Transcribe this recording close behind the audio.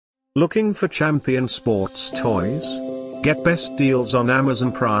Looking for champion sports toys? Get best deals on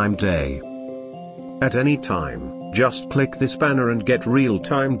Amazon Prime Day. At any time, just click this banner and get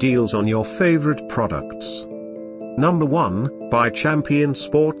real-time deals on your favorite products. Number 1, Buy Champion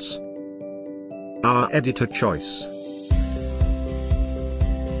Sports. Our editor choice.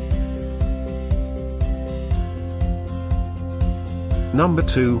 Number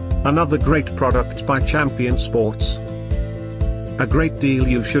 2, another great product by Champion Sports. A great deal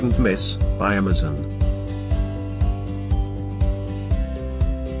you shouldn't miss, by Amazon.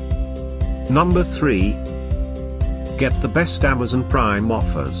 Number 3. Get the best Amazon Prime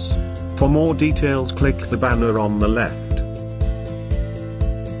offers. For more details, click the banner on the left.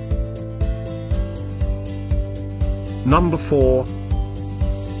 Number 4.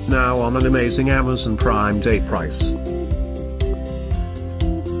 Now on an amazing Amazon Prime Day price.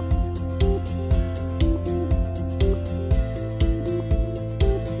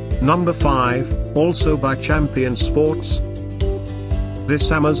 Number 5, also by Champion Sports.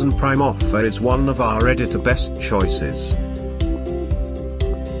 This Amazon Prime offer is one of our editor best choices.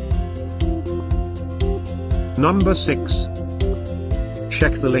 Number 6.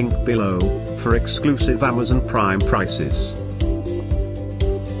 Check the link below, for exclusive Amazon Prime prices.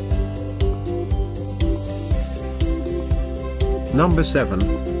 Number 7.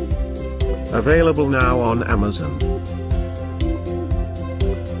 Available now on Amazon.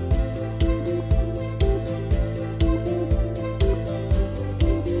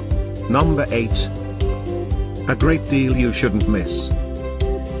 Number 8. A great deal you shouldn't miss.